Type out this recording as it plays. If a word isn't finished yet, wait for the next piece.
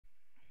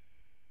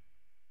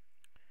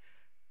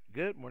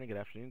Good morning, good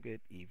afternoon,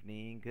 good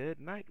evening, good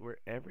night,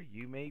 wherever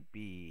you may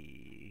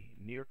be.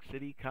 New York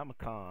City Comic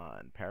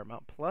Con,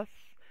 Paramount Plus,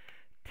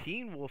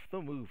 Teen Wolf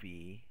the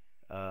movie,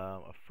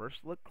 a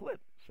first look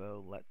clip.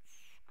 So let's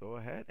go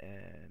ahead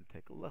and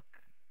take a look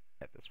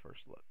at this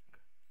first look.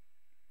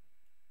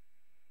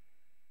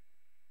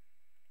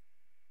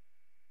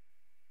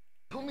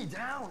 Put me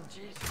down.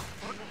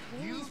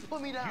 Jeez. You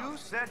put me down. You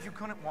said you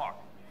couldn't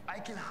walk. I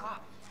can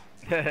hop.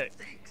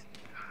 Thanks.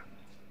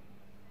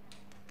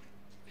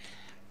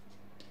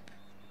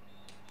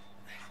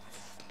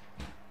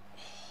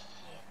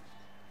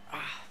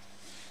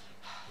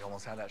 You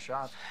almost had that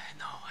shot.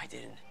 No, I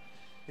didn't.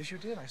 Yes, you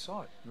did. I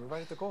saw it. You were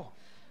right at the goal.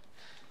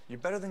 You're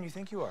better than you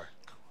think you are.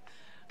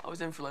 I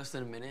was in for less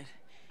than a minute.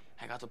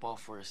 I got the ball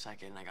for a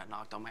second. I got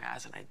knocked on my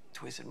ass and I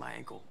twisted my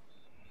ankle.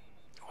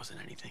 It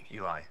wasn't anything.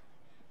 Eli, It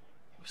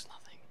was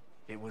nothing.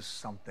 it was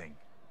something.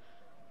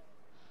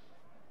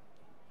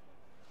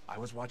 I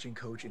was watching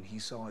Coach and he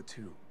saw it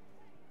too.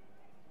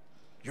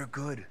 You're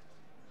good.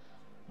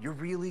 You're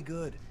really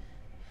good.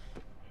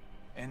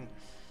 And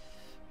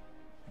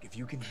if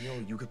you can heal,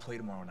 you could play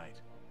tomorrow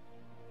night.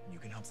 And you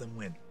can help them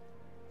win.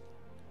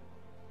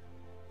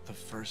 The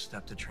first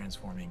step to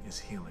transforming is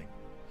healing.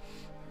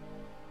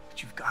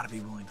 But you've got to be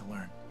willing to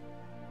learn.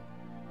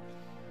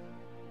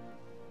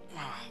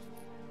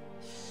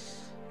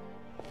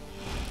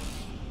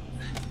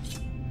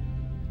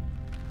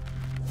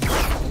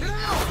 Get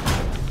out!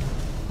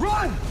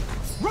 Run!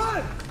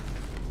 Run!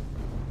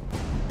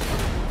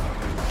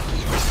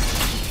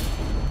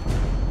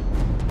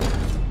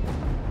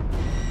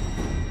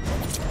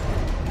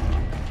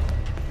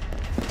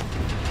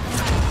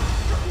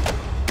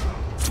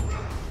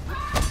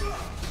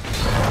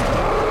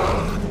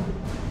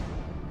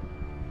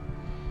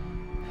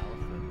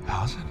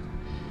 Allison?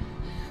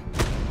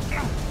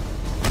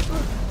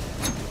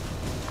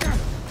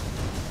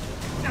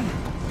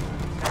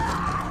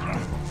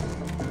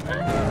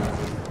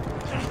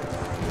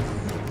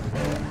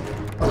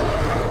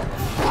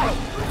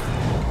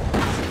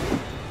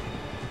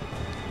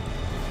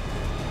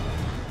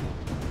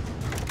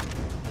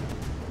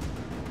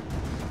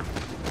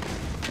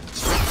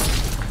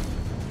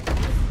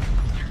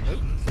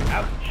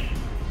 Ouch.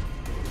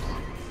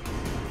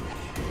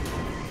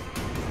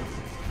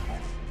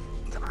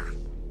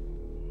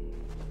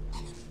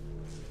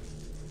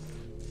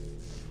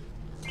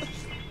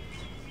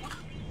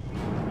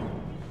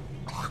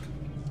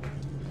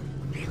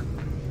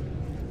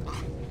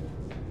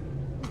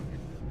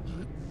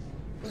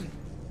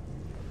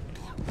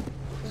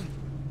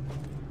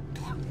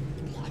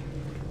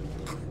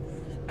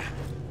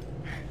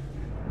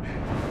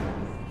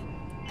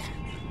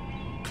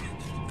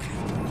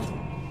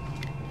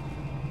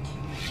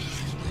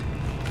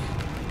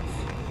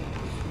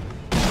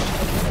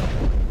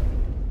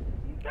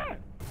 Okay.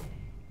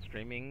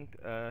 Streaming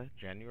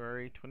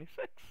January 26th.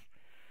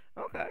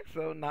 Okay,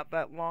 so not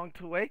that long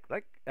to wait.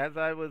 Like as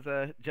I was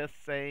just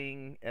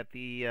saying at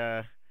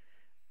the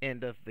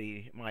end of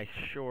the my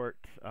short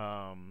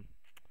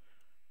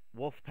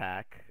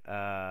Wolfpack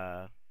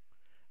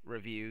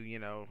review,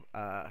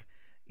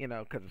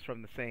 because it's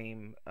from the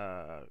same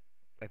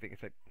I think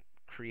it's a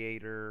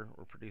creator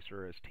or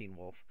producer as Teen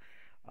Wolf.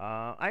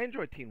 I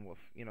enjoyed Teen Wolf,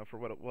 for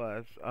what it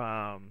was.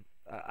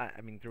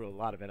 I mean, through a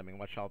lot of it. I mean,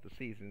 watched all the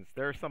seasons.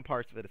 There are some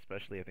parts of it,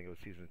 especially I think it was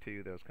season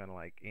 2, that was kind of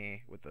like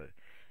with the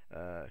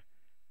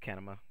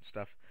Kanema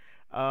stuff.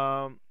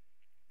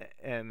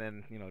 And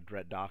then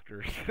Dread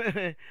Doctors,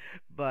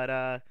 but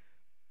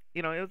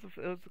it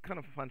was a kind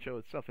of a fun show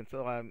itself, and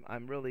so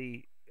I'm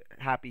really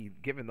happy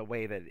given the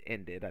way that it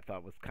ended. I thought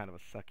it was kind of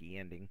a sucky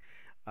ending.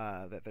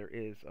 That there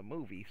is a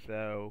movie,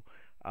 so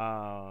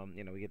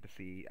we get to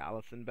see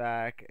Allison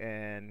back,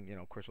 and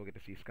of course we'll get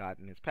to see Scott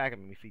in his pack. I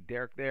mean, we see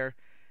Derek there.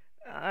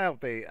 I hope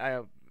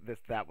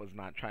that was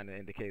not trying to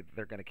indicate that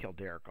they're going to kill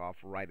Derek off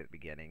right at the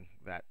beginning.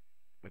 That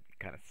would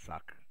kind of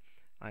suck.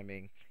 I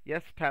mean,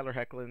 yes, Tyler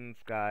Hoechlin's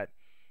got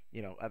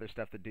other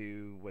stuff to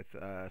do with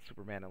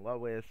Superman and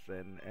Lois,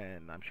 and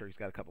I'm sure he's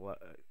got a couple of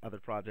other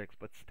projects,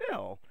 but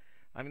still,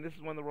 I mean, this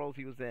is one of the roles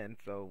he was in,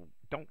 so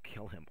don't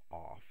kill him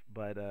off.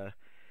 But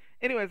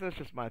anyways, that's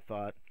just my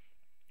thought.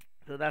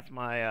 So that's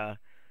my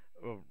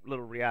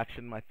little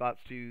reaction, my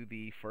thoughts to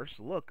the first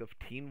look of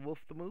Teen Wolf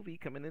the movie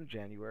coming in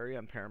January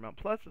on Paramount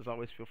Plus. As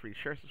always, feel free to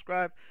share,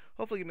 subscribe.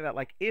 Hopefully, give me that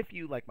like if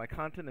you like my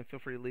content, and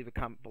feel free to leave a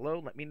comment below.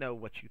 Let me know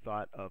what you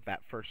thought of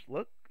that first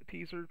look,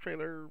 teaser,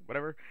 trailer,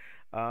 whatever.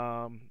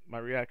 My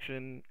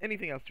reaction,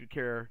 anything else you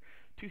care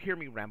to hear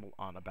me ramble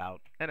on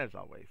about. And as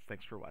always,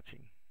 thanks for watching.